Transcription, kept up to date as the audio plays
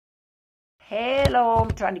Hello,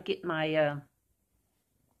 I'm trying to get my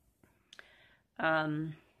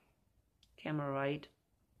camera right.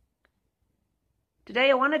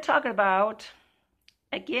 Today I want to talk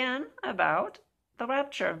again about the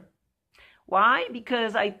rapture. Why?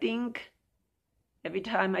 Because I think every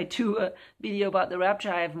time I do a video about the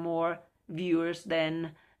rapture, I have more viewers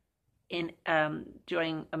than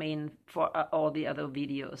for all the other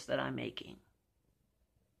videos that I'm making.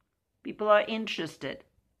 People are interested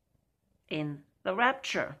in the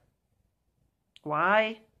rapture.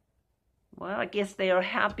 Why? Well, I guess they are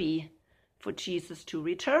happy for Jesus to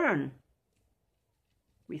return.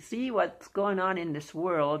 We see what's going on in this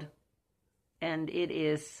world, and it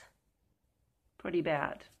is pretty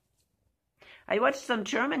bad. I watched some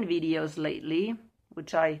German videos lately,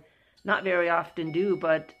 which I not very often do,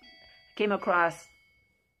 but came across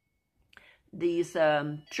these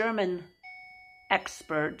German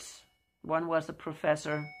experts. One was a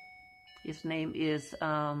professor. His name is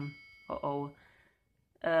Mausfeld.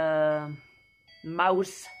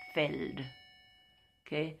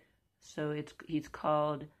 Okay, so he's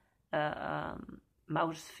called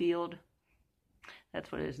Mausfeld.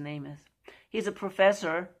 That's what his name is. He's a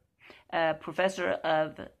professor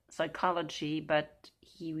of psychology, but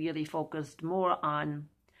he really focused more on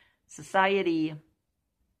societal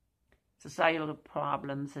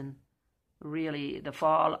problems and really the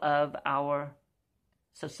fall of our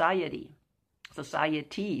societies.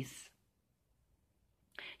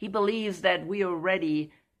 He believes that we are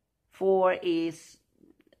ready for a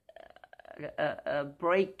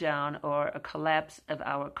breakdown or a collapse of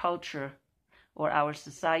our culture or our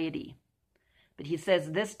society. But he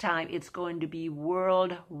says this time it's going to be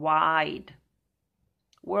worldwide.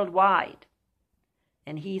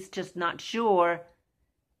 And he's just not sure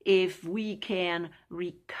if we can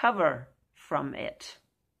recover from it.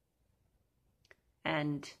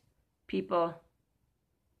 And people,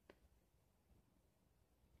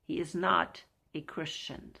 he is not a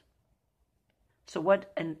Christian. So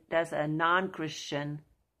what does a non-Christian,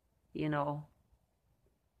 what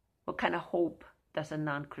kind of hope does a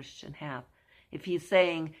non-Christian have? If he's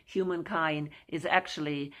saying humankind is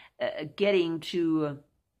actually getting to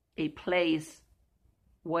a place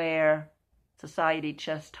where society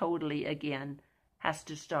just totally again has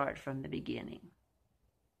to start from the beginning.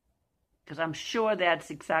 Because I'm sure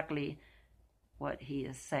that's exactly what he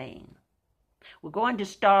is saying. We're going to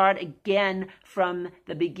start again from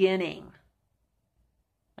the beginning.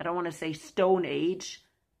 I don't want to say Stone Age,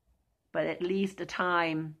 but at least a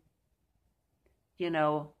time,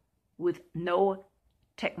 with no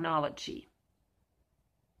technology.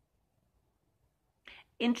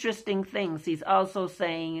 Interesting things. He's also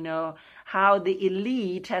saying, how the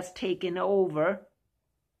elite has taken over.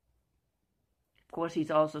 Of course,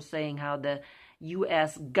 he's also saying how the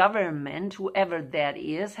U.S. government, whoever that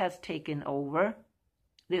is, has taken over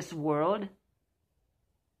this world.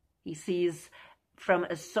 He sees from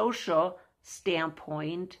a social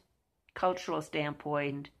standpoint, cultural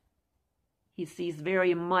standpoint, he sees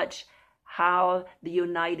very much how the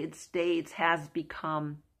United States has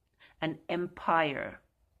become an empire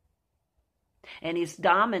and is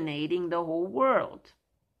dominating the whole world.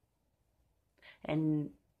 And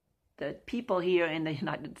the people here in the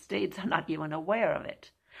United States are not even aware of it.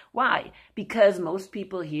 Why? Because most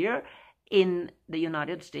people here in the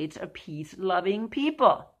United States are peace-loving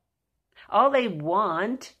people. All they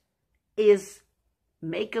want is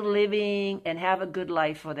make a living and have a good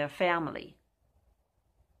life for their family.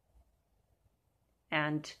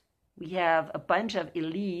 And we have a bunch of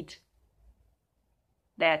elite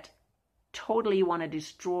that totally want to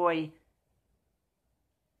destroy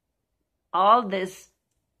all this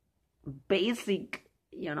basic,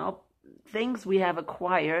 things we have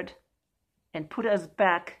acquired and put us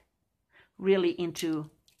back really into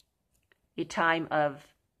a time of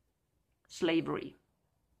slavery.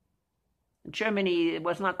 In Germany, it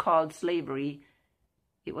was not called slavery.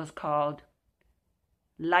 It was called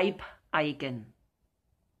Leibeigen,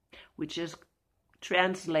 which is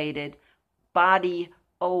translated body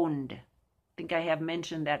owned. I think I have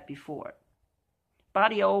mentioned that before.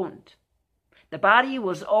 Body owned. The body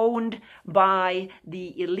was owned by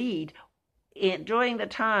the elite during the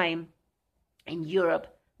time in Europe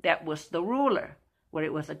that was the ruler, where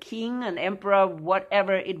it was a king, an emperor,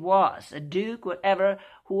 whatever it was, a duke, whatever,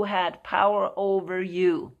 who had power over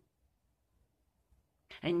you.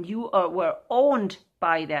 And you were owned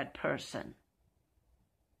by that person.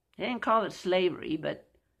 They didn't call it slavery, but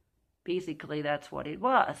basically that's what it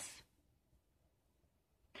was.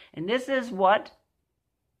 And this is what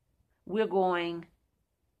we're going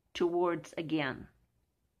towards again.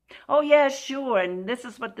 Oh, yeah, sure. And this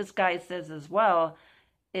is what this guy says as well,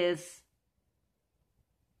 is,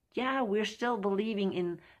 yeah, we're still believing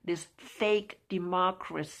in this fake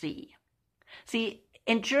democracy. See,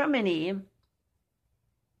 in Germany,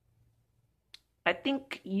 I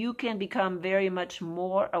think you can become very much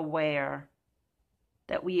more aware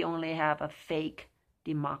that we only have a fake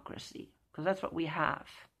democracy, because that's what we have.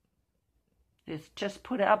 It's just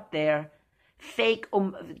put up there, fake,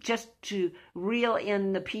 just to reel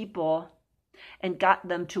in the people and got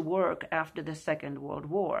them to work after the Second World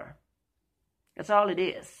War. That's all it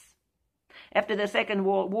is. After the Second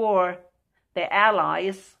World War, the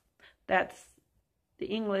Allies, that's the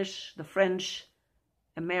English, the French,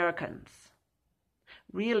 Americans,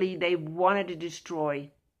 really, they wanted to destroy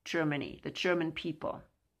Germany, the German people.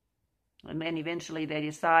 And then eventually they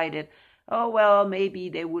decided, oh, well, maybe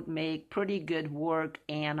they would make pretty good work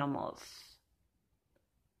animals.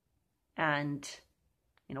 And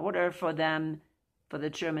in order for them, for the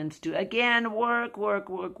Germans to again work,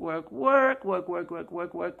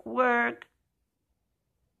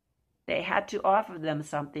 they had to offer them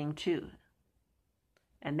something too.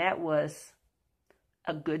 And that was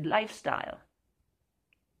a good lifestyle.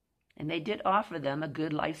 And they did offer them a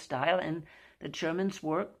good lifestyle, and the Germans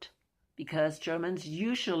worked because Germans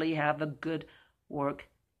usually have a good work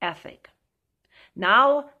ethic.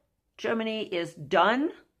 Now Germany is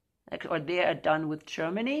done, or they are done with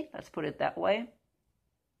Germany, let's put it that way.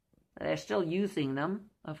 They're still using them,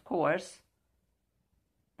 of course,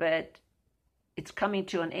 but it's coming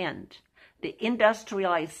to an end. The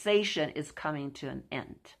industrialization is coming to an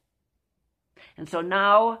end. And so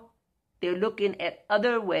now they're looking at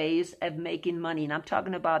other ways of making money. And I'm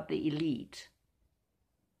talking about the elite.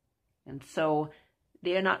 And so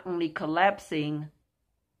they're not only collapsing,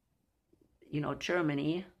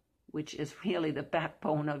 Germany, which is really the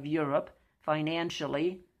backbone of Europe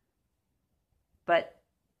financially, but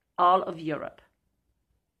all of Europe.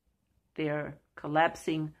 They're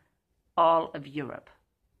collapsing all of Europe.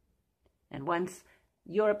 And once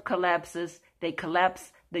Europe collapses, they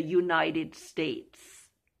collapse the United States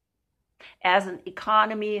as an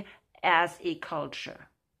economy, as a culture.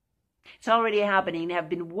 It's already happening. They have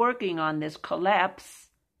been working on this collapse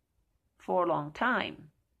for a long time.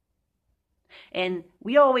 And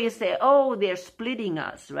we always say, oh, they're splitting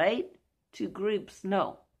us, right? Two groups.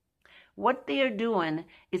 No. What they're doing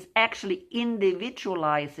is actually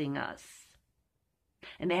individualizing us.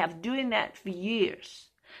 And they have doing that for years.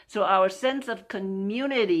 So our sense of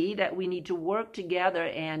community, that we need to work together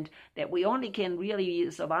and that we only can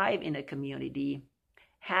really survive in a community,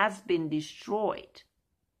 has been destroyed.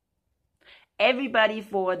 Everybody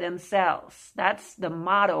for themselves. That's the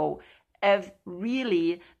motto of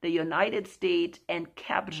really the United States and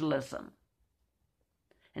capitalism.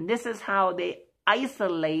 And this is how they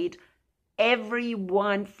isolate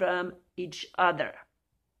everyone from each other.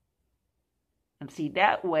 And see,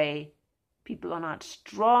 that way, people are not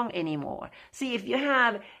strong anymore. See, if you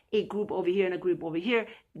have a group over here and a group over here,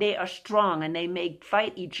 they are strong and they may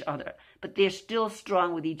fight each other, but they're still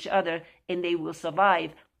strong with each other and they will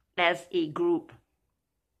survive as a group.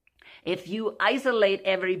 If you isolate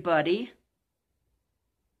everybody,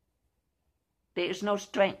 there is no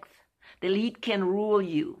strength. The elite can rule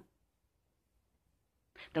you.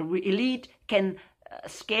 The elite can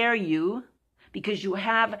scare you because you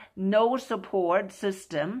have no support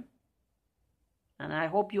system. And I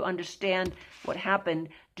hope you understand what happened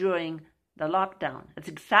during the lockdown. It's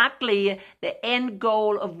exactly the end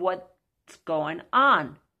goal of what's going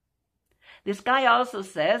on. This guy also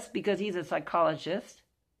says, because he's a psychologist,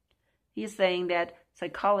 he's saying that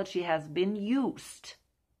psychology has been used,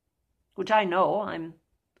 which I know. I'm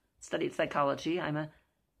studied psychology. I'm a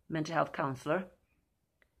mental health counselor.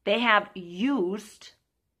 They have used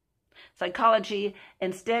psychology,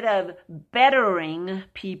 instead of bettering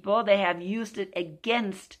people, they have used it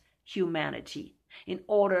against humanity in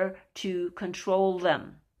order to control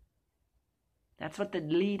them. That's what the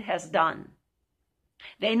elite has done.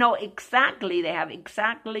 They know exactly, they have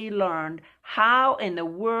exactly learned how in the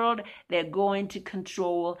world they're going to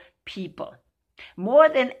control people. More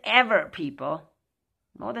than ever,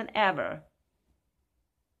 more than ever,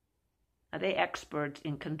 are they experts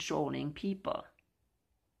in controlling people.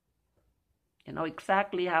 They know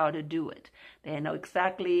exactly how to do it. They know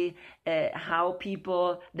exactly how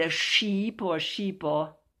people, the sheep or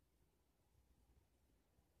sheeple,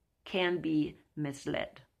 can be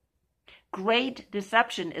misled. Great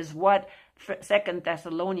deception is what 2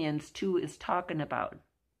 Thessalonians 2 is talking about.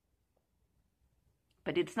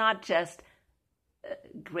 But it's not just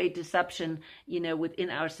great deception, within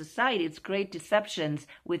our society. It's great deceptions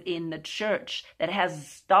within the church that has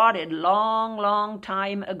started long, long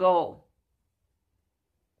time ago.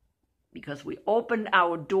 Because we opened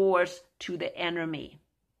our doors to the enemy.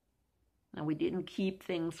 And we didn't keep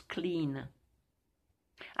things clean.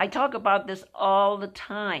 I talk about this all the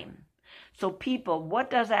time. So people, what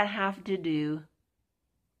does that have to do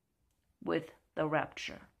with the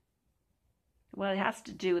rapture? Well, it has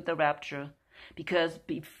to do with the rapture because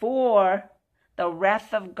before the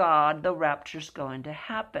wrath of God, the rapture is going to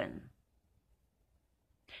happen.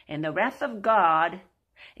 And the wrath of God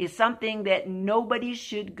is something that nobody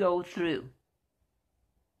should go through.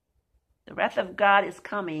 The wrath of God is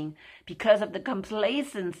coming because of the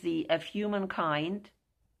complacency of humankind.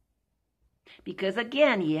 Because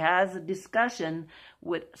again, he has a discussion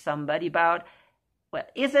with somebody about, well,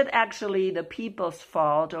 is it actually the people's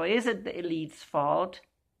fault, or is it the elite's fault,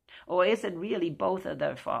 or is it really both of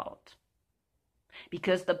their fault?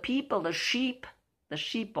 Because the people, the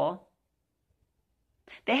sheeple,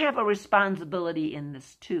 they have a responsibility in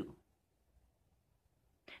this too.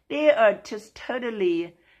 They are just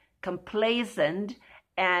totally complacent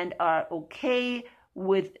and are okay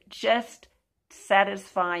with just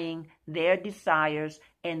satisfying their desires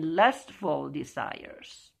and lustful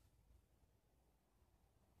desires.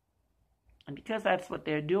 And because that's what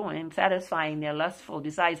they're doing, satisfying their lustful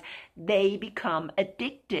desires, they become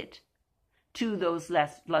addicted to those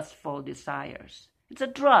lustful desires. It's a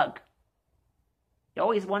drug. You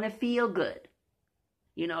always want to feel good.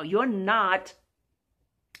 You're not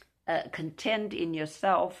content in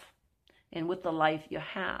yourself and with the life you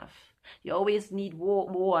have. You always need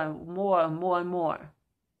more and more.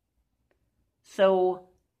 So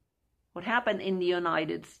what happened in the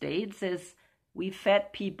United States is we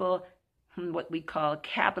fed people what we call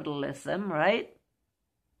capitalism, right?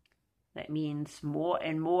 That means more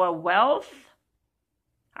and more wealth.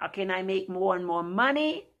 How can I make more and more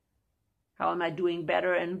money? How am I doing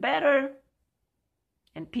better and better?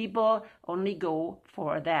 And people only go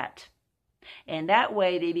for that. And that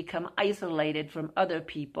way they become isolated from other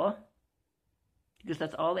people because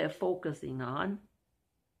that's all they're focusing on.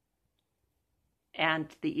 And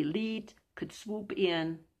the elite could swoop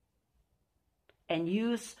in and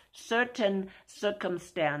use certain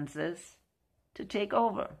circumstances to take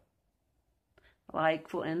over. Like,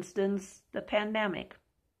 for instance, the pandemic.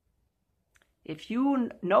 If you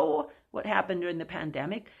know what happened during the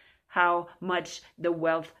pandemic, how much the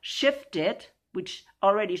wealth shifted, which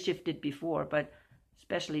already shifted before, but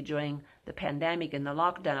especially during the pandemic and the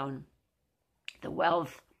lockdown, the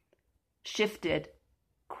wealth shifted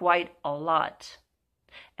quite a lot.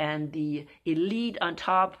 And the elite on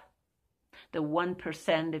top, the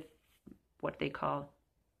 1%, what they call,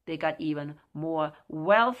 they got even more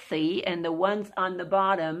wealthy, and the ones on the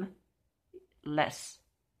bottom, less,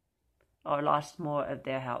 or lost more of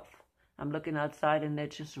their health. I'm looking outside and they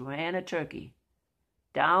just ran a turkey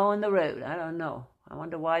down the road. I don't know. I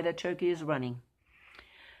wonder why the turkey is running.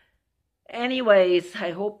 Anyways,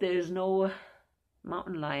 I hope there's no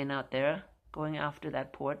mountain lion out there going after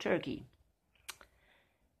that poor turkey.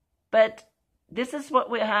 But this is what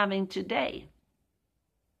we're having today.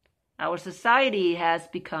 Our society has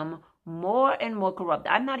become more and more corrupt.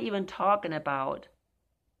 I'm not even talking about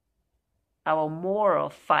our moral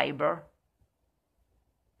fiber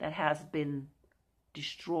that has been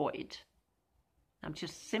destroyed. I'm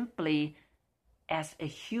just simply, as a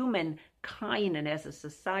humankind and as a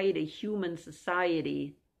society, human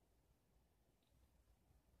society,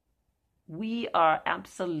 we are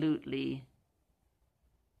absolutely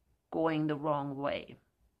going the wrong way.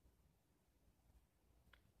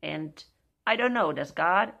 And I don't know,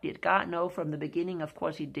 did God know from the beginning? Of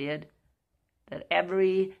course he did. That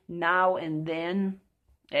every now and then,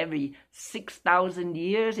 every 6,000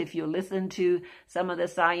 years, if you listen to some of the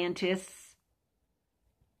scientists,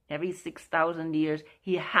 every 6,000 years,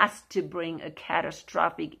 he has to bring a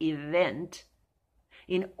catastrophic event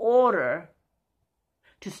in order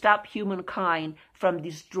to stop humankind from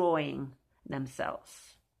destroying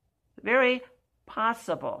themselves. Very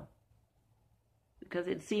possible. Because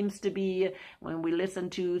it seems to be, when we listen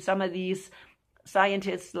to some of these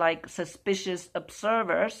scientists like suspicious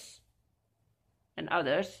observers and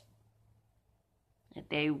others,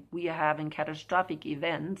 we are having catastrophic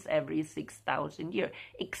events every 6,000 years.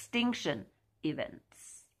 Extinction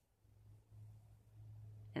events.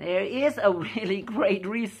 And there is a really great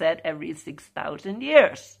reset every 6,000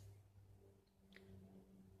 years.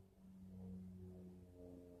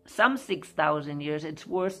 Some 6,000 years, it's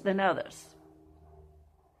worse than others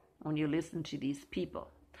when you listen to these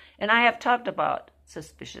people. And I have talked about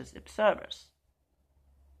suspicious observers.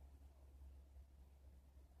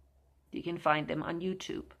 You can find them on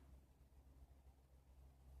YouTube.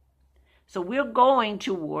 So we're going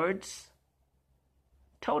towards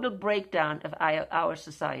total breakdown of our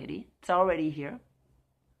society. It's already here.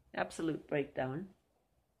 Absolute breakdown.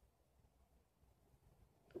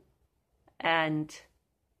 And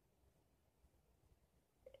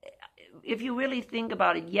if you really think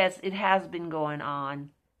about it, yes, it has been going on.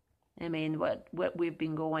 I mean, what we've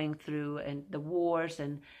been going through, and the wars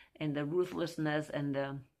and the ruthlessness and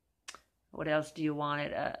the, what else do you want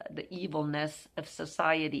it? The evilness of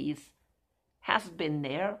societies has been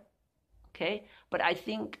there. Okay? But I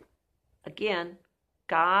think, again,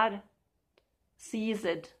 God sees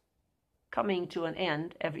it coming to an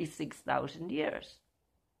end every 6,000 years.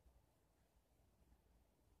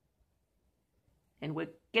 And we're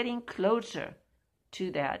getting closer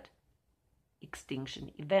to that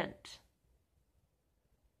extinction event.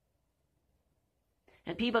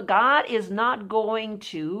 And people, God is not going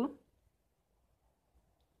to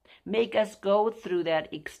make us go through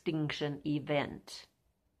that extinction event.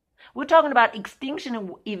 We're talking about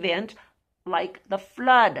extinction event like the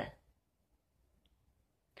flood.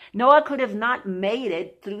 Noah could have not made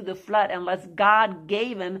it through the flood unless God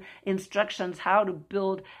gave him instructions how to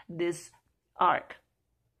build this ark.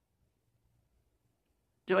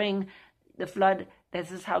 During the flood,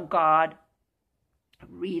 this is how God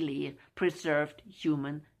really preserved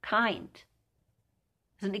humankind.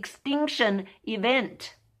 It's an extinction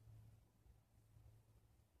event.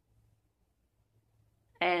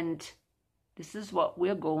 And this is what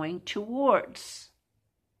we're going towards.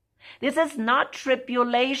 This is not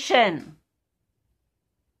tribulation.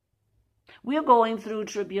 We're going through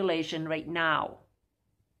tribulation right now.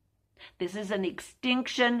 This is an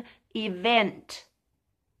extinction event.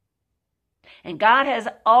 And God has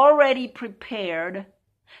already prepared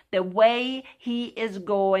the way He is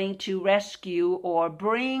going to rescue or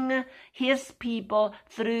bring His people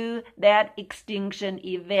through that extinction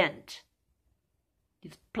event.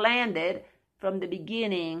 He's planned it from the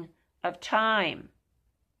beginning of time.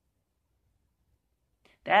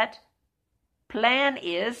 That plan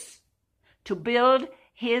is to build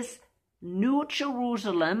His new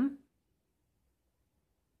Jerusalem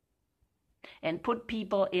and put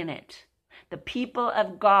people in it. The people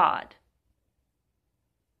of God.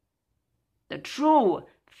 The true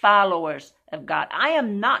followers of God. I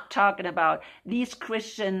am not talking about these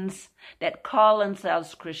Christians that call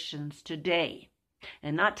themselves Christians today.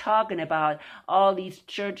 And not talking about all these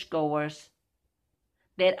churchgoers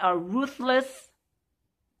that are ruthless,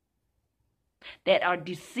 that are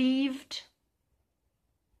deceived,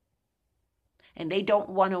 and they don't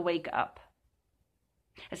want to wake up.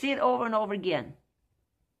 I see it over and over again.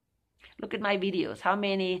 Look at my videos. How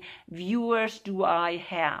many viewers do I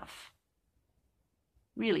have?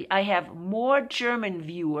 Really, I have more German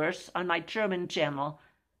viewers on my German channel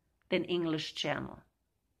than English channel.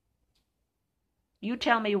 You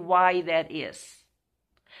tell me why that is.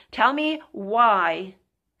 Tell me why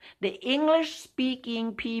the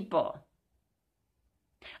English-speaking people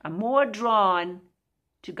are more drawn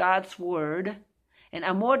to God's word and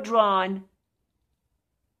are more drawn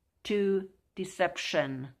to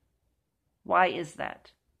deception. Why is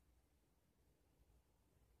that?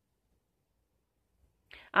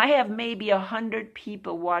 I have maybe 100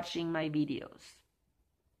 people watching my videos,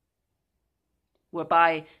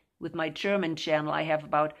 whereby with my German channel I have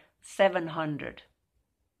about 700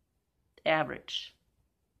 average.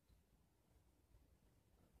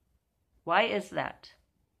 Why is that?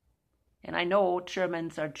 And I know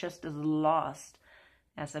Germans are just as lost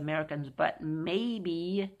as Americans, but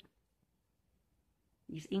maybe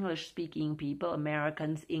these English-speaking people,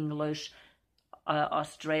 Americans, English,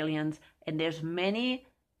 Australians, and there's many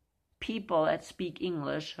people that speak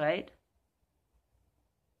English, right?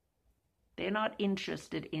 They're not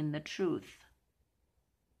interested in the truth.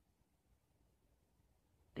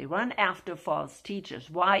 They run after false teachers.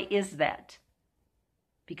 Why is that?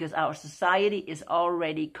 Because our society is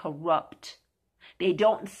already corrupt. They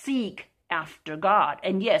don't seek after God.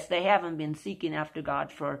 And yes, they haven't been seeking after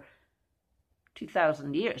God for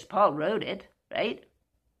 2,000 years. Paul wrote it, right?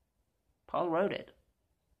 Paul wrote it.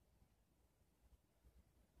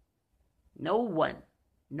 No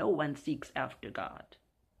one seeks after God.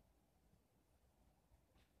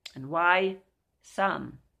 And why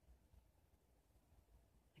some?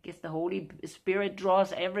 I guess the Holy Spirit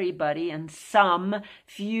draws everybody, and some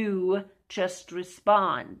few just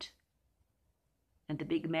respond. And the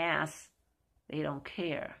big mass, they don't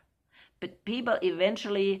care. But people,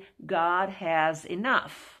 eventually, God has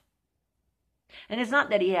enough. And it's not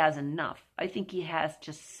that He has enough. I think He has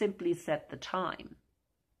just simply set the time.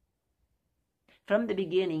 From the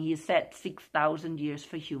beginning, he set 6,000 years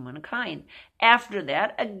for humankind. After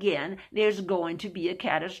that, again, there's going to be a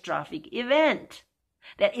catastrophic event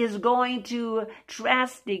that is going to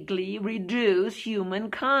drastically reduce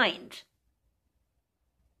humankind.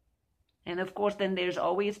 And of course, then there's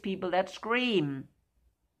always people that scream,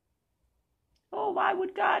 "Oh, why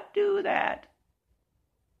would God do that?"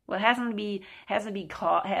 Well, has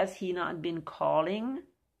he not been calling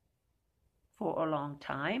for a long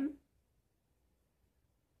time?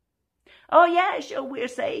 "Oh yeah, sure, we're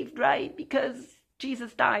saved, right? Because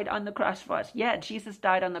Jesus died on the cross for us." Yeah, Jesus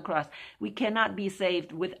died on the cross. We cannot be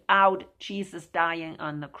saved without Jesus dying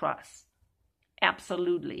on the cross.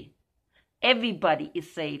 Absolutely. Everybody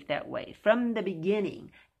is saved that way. From the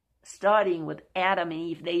beginning, starting with Adam and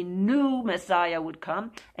Eve, they knew Messiah would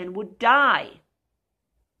come and would die.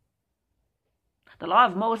 The law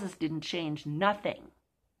of Moses didn't change nothing.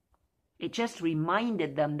 It just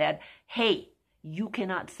reminded them that, hey, you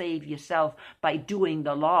cannot save yourself by doing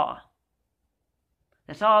the law.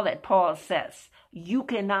 That's all that Paul says. You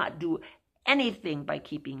cannot do anything by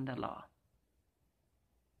keeping the law.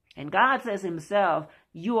 And God says himself,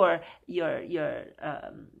 your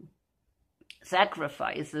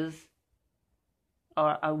sacrifices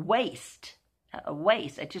are a waste. A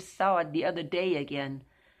waste. I just saw it the other day again.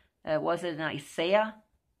 Was it in Isiah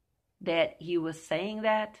that he was saying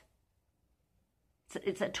that?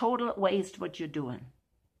 It's a total waste what you're doing.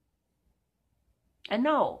 And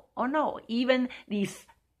no, even these,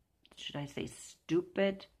 should I say,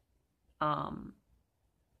 stupid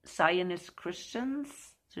Zionist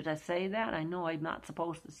Christians, should I say that? I know I'm not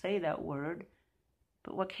supposed to say that word,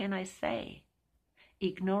 but what can I say?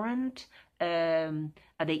 Ignorant? Are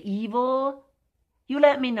they evil? You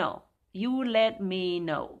let me know. You let me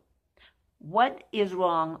know. What is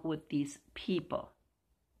wrong with these people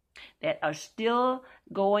that are still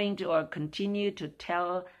going to or continue to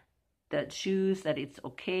tell the Jews that it's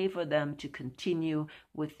okay for them to continue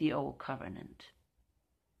with the old covenant,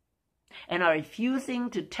 and are refusing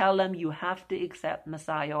to tell them you have to accept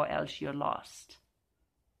Messiah or else you're lost?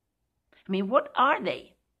 I mean, what are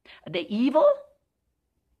they? Are they evil?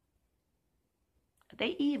 Are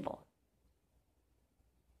they evil?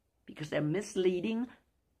 Because they're misleading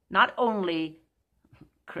not only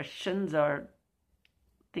Christians or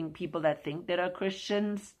people that think that are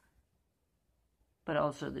Christians, but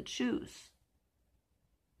also the Jews.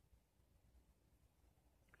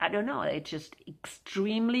 I don't know. They're just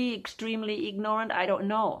extremely, extremely ignorant. I don't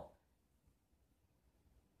know.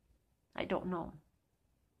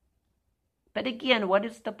 But again, what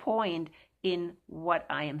is the point in what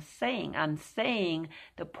I am saying? I'm saying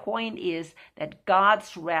the point is that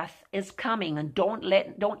God's wrath is coming, and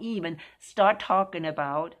don't even start talking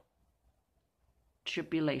about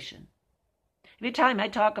tribulation. Every time I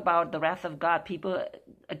talk about the wrath of God, people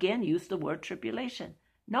again use the word tribulation.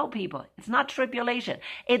 No, people, it's not tribulation.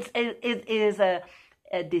 It is a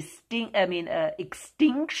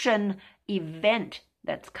extinction event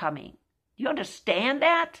that's coming. Do you understand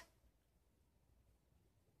that?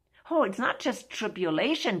 Oh, it's not just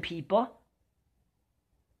tribulation, people.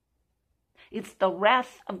 It's the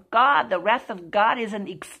wrath of God. The wrath of God is an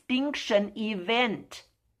extinction event.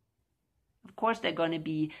 Of course, there are going to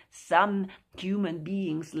be some human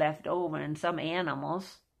beings left over and some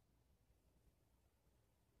animals.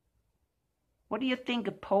 What do you think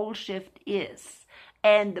a pole shift is?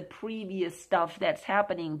 And the previous stuff that's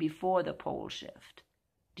happening before the pole shift.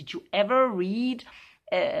 Did you ever read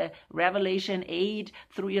Revelation 8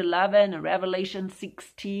 through 11 and Revelation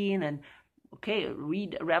 16 and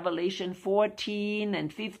read Revelation 14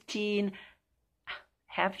 and 15?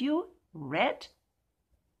 Have you read?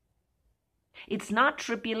 It's not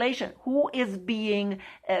tribulation. Who is being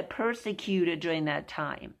persecuted during that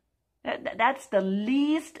time? That's the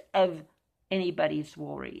least of anybody's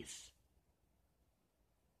worries.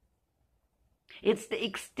 It's the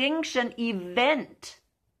extinction event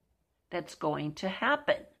that's going to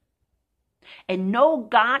happen. And no,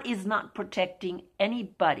 God is not protecting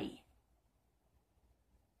anybody.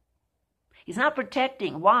 He's not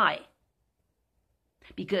protecting. Why?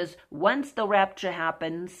 Because once the rapture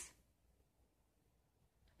happens,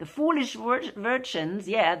 the foolish virgins,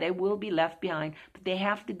 they will be left behind, but they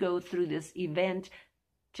have to go through this event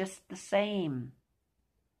just the same.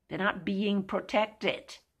 They're not being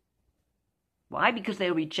protected. Why? Because they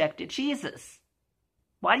rejected Jesus.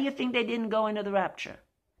 Why do you think they didn't go into the rapture?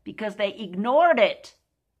 Because they ignored it.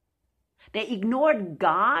 They ignored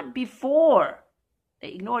God before. They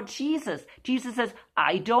ignored Jesus. Jesus says,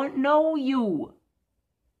 I don't know you.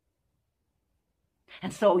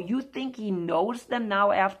 And so you think he knows them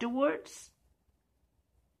now afterwards?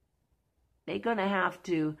 They're going to have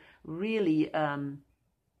to really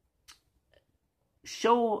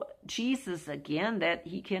show Jesus again that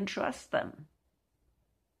he can trust them.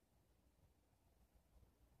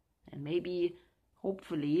 And maybe,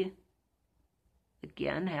 hopefully,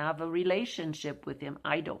 again, have a relationship with him.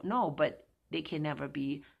 I don't know, but they can never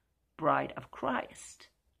be bride of Christ.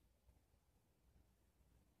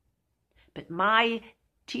 But my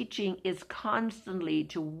teaching is constantly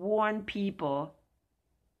to warn people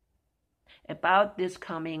about this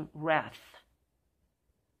coming wrath,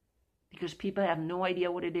 because people have no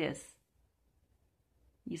idea what it is.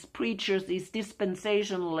 These preachers, these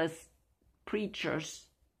dispensationalist preachers,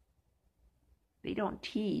 they don't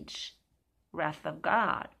teach wrath of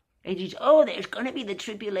God. They teach, oh, there's going to be the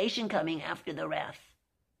tribulation coming after the wrath.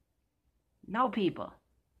 No, people.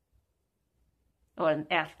 Or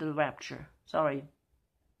after the rapture. Sorry.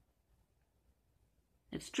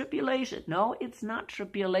 It's tribulation. No, it's not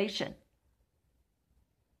tribulation.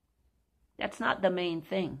 That's not the main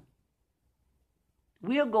thing.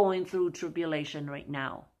 We're going through tribulation right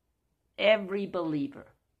now. Every believer.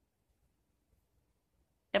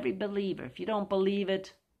 Every believer. If you don't believe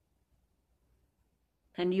it,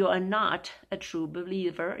 then you are not a true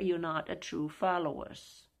believer. You're not a true follower.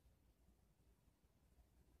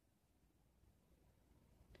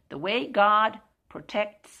 The way God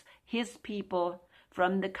protects his people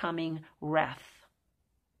from the coming wrath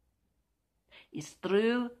is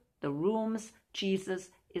through the rooms Jesus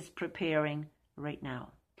is preparing right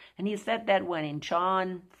now. And he said that when in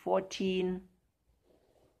John 14,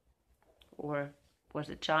 or was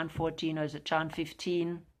it John 14 or is it John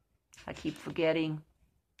 15? I keep forgetting.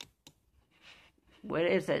 Where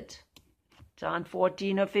is it? John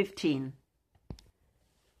 14 or 15?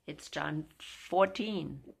 It's John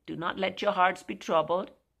 14. Do not let your hearts be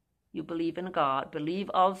troubled. You believe in God. Believe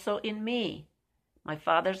also in me. My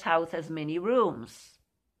Father's house has many rooms.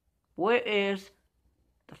 Where is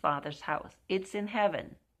the Father's house? It's in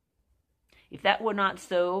heaven. If that were not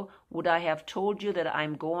so, would I have told you that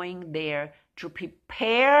I'm going there to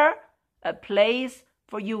prepare a place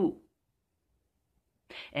for you?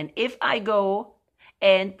 And if I go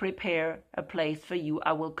and prepare a place for you,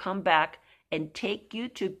 I will come back and take you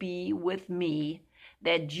to be with me,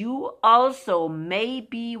 that you also may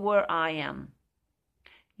be where I am.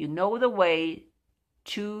 You know the way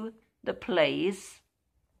to the place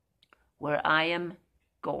where I am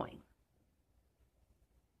going.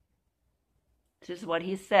 This is what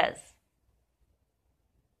he says.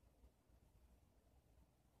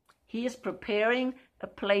 He is preparing a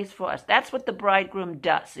place for us. That's what the bridegroom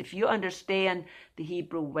does. If you understand the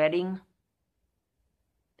Hebrew wedding,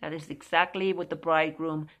 that is exactly what the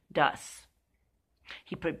bridegroom does.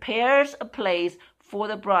 He prepares a place for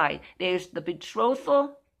the bride. There's the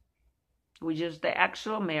betrothal, which is the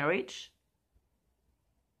actual marriage.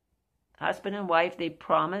 Husband and wife, they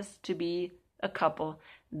promise to be a couple.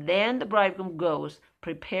 Then the bridegroom goes,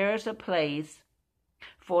 prepares a place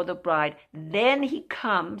for the bride. Then he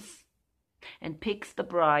comes and picks the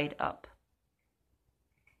bride up.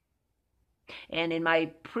 And in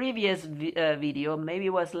my previous video, maybe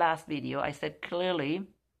it was last video, I said clearly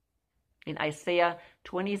in Isaiah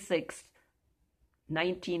 26,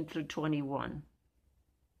 19 through 21,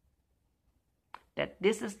 that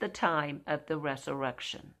this is the time of the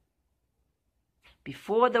resurrection.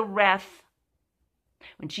 Before the wrath,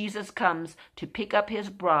 when Jesus comes to pick up his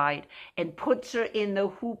bride and puts her in the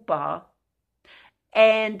chuppah,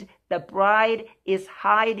 and the bride is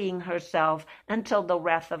hiding herself until the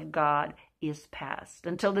wrath of God is past,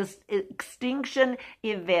 until this extinction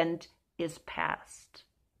event is past.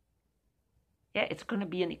 Yeah, it's going to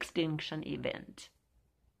be an extinction event.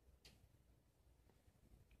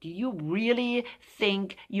 Do you really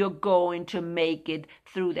think you're going to make it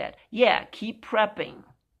through that? Yeah, keep prepping.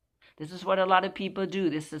 This is what a lot of people do.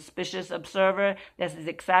 This suspicious observer, this is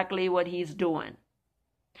exactly what he's doing.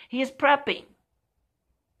 He's prepping.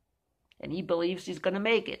 And he believes he's going to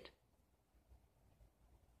make it.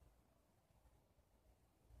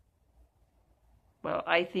 Well,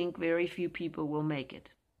 I think very few people will make it.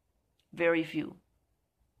 Very few.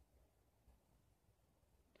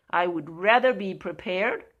 I would rather be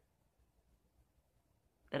prepared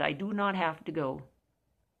that I do not have to go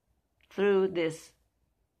through this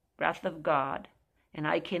wrath of God, and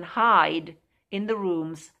I can hide in the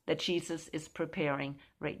rooms that Jesus is preparing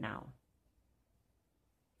right now.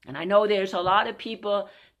 And I know there's a lot of people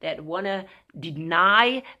that want to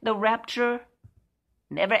deny the rapture,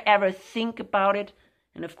 never ever think about it.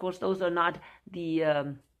 And of course, those are not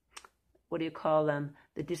the, what do you call them?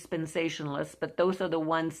 The dispensationalists, but those are the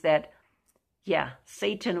ones that, yeah,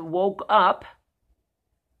 Satan woke up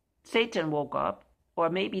Satan woke up, or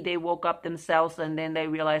maybe they woke up themselves and then they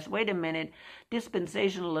realized, wait a minute,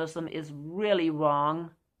 dispensationalism is really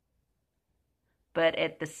wrong. But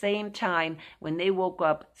at the same time, when they woke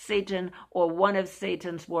up, Satan or one of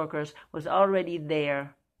Satan's workers was already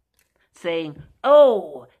there saying,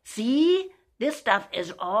 oh, see, this stuff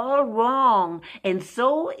is all wrong, and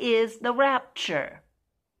so is the rapture.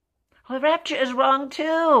 Well, the rapture is wrong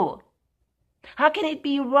too. How can it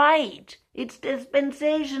be right? It's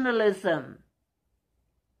dispensationalism.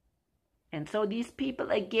 And so these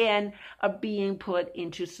people again are being put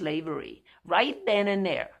into slavery right then and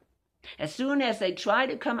there. As soon as they try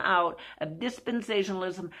to come out of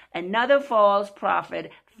dispensationalism, another false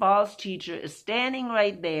prophet, false teacher is standing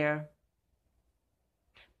right there,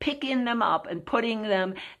 picking them up and putting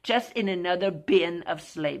them just in another bin of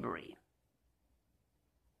slavery.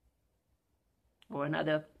 Or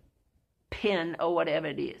another pen or whatever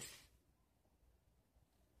it is.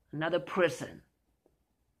 Another prison.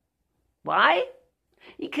 Why?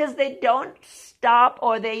 Because they don't stop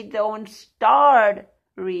or they don't start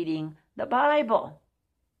reading the Bible.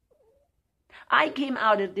 I came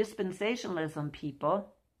out of dispensationalism,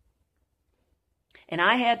 people, and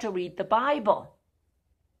I had to read the Bible.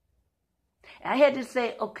 I had to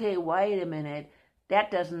say, okay, wait a minute,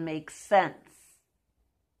 that doesn't make sense.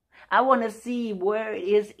 I want to see where it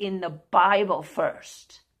is in the Bible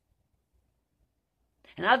first.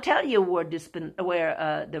 And I'll tell you where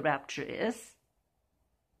the rapture is.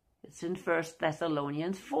 It's in 1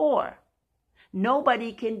 Thessalonians 4.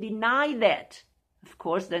 Nobody can deny that. Of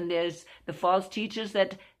course, then there's the false teachers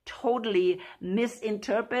that totally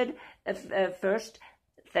misinterpret 1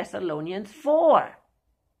 Thessalonians 4.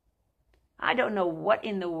 I don't know what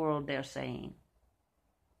in the world they're saying.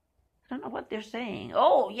 I don't know what they're saying.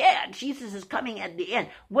 Oh, yeah, Jesus is coming at the end.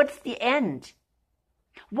 What's the end?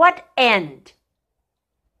 What end?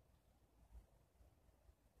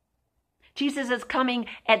 Jesus is coming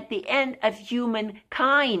at the end of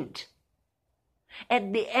humankind.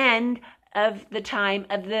 At the end of the time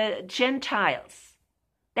of the Gentiles.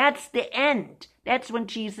 That's the end. That's when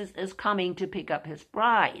Jesus is coming to pick up his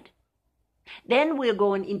bride. Then we're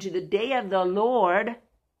going into the day of the Lord.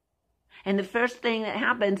 And the first thing that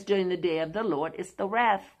happens during the day of the Lord is the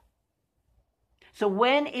wrath. So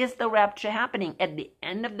when is the rapture happening? At the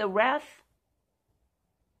end of the wrath?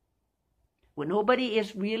 When nobody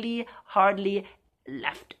is really hardly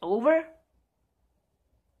left over?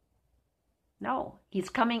 No, he's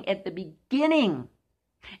coming at the beginning.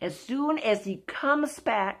 As soon as he comes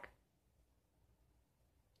back,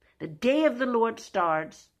 the day of the Lord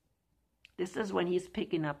starts. This is when he's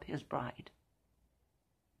picking up his bride.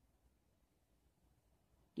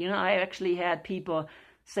 You know, I actually had people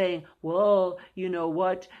saying, well, you know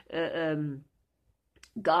what,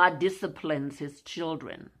 God disciplines his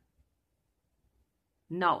children.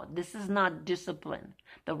 No, this is not discipline.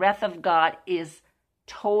 The wrath of God is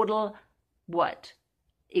total, what?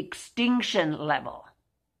 Extinction level.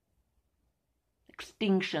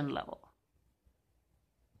 Extinction level.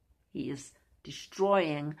 He is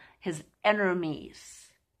destroying his enemies.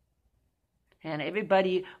 And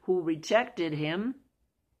everybody who rejected him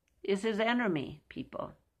is his enemy,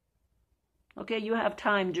 people. Okay, you have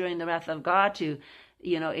time during the wrath of God to,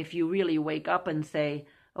 if you really wake up and say,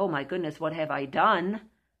 oh my goodness, what have I done?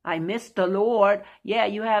 I missed the Lord. Yeah,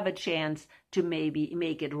 you have a chance to maybe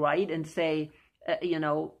make it right and say,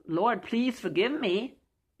 Lord, please forgive me.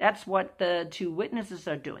 That's what the two witnesses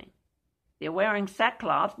are doing. They're wearing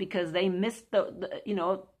sackcloth because they missed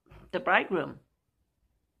the bridegroom.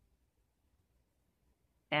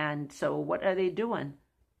 And so what are they doing?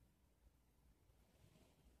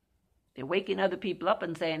 They're waking other people up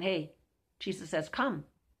and saying, hey, Jesus has come.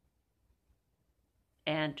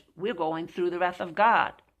 And we're going through the wrath of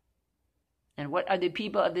God. And what are the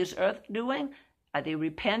people of this earth doing? Are they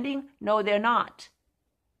repenting? No, they're not.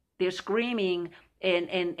 They're screaming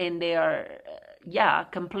and they are,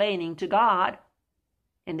 complaining to God.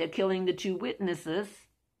 And they're killing the two witnesses.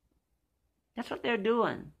 That's what they're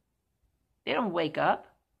doing. They don't wake up.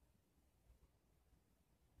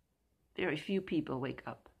 Very few people wake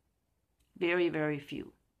up. Very, very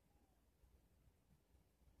few.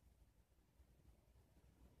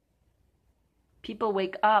 People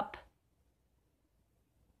wake up.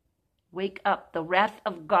 Wake up. The wrath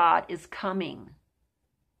of God is coming.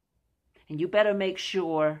 And you better make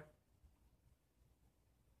sure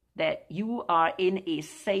that you are in a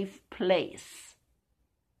safe place.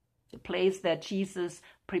 The place that Jesus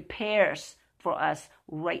prepares for us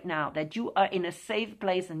right now. That you are in a safe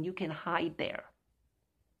place and you can hide there.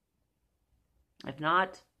 If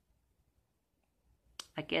not,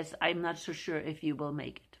 I guess I'm not so sure if you will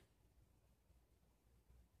make it.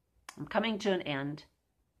 I'm coming to an end.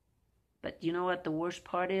 But you know what the worst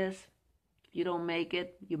part is? If you don't make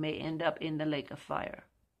it, you may end up in the lake of fire.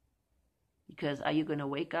 Because are you going to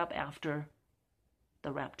wake up after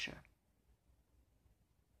the rapture?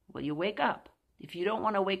 Will you wake up? If you don't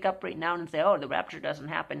want to wake up right now and say, oh, the rapture doesn't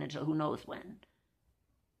happen until who knows when.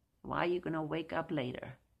 Why are you going to wake up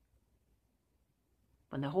later?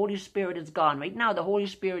 When the Holy Spirit is gone. Right now the Holy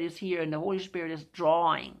Spirit is here and the Holy Spirit is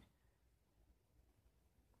drawing.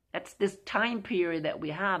 That's this time period that we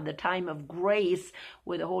have, the time of grace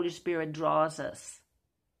where the Holy Spirit draws us.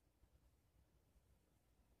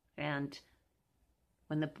 And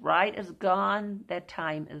when the bride is gone, that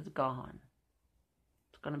time is gone.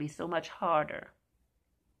 It's going to be so much harder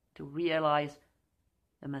to realize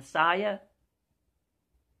the Messiah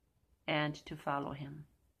and to follow him.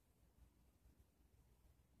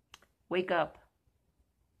 Wake up.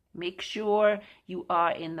 Make sure you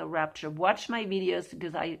are in the rapture. Watch my videos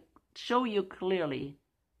because I show you clearly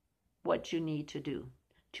what you need to do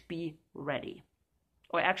to be ready.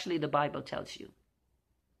 Or actually the Bible tells you.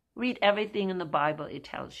 Read everything in the Bible, it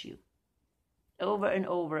tells you. Over and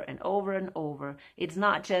over and over and over. It's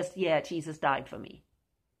not just, yeah, Jesus died for me.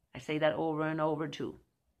 I say that over and over too.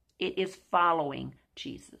 It is following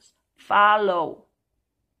Jesus. Follow.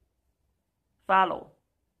 Follow.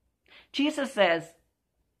 Jesus says,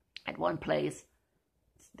 at one place,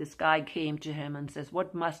 this guy came to him and says,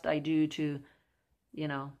 what must I do to, be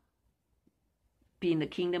in the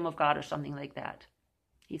kingdom of God or something like that?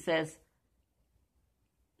 He says,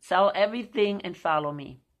 sell everything and follow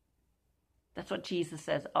me. That's what Jesus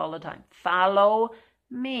says all the time. Follow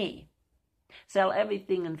me. Sell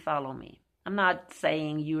everything and follow me. I'm not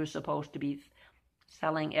saying you're supposed to be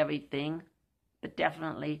selling everything, but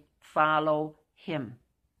definitely follow him.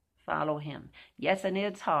 Follow him. Yes, and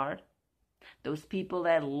it's hard. Those people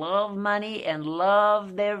that love money and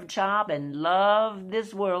love their job and love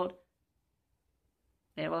this world,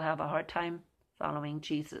 they will have a hard time following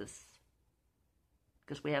Jesus.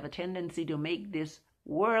 Because we have a tendency to make this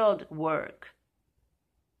world work.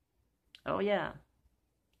 Oh yeah.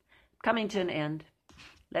 Coming to an end.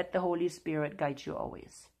 Let the Holy Spirit guide you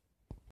always.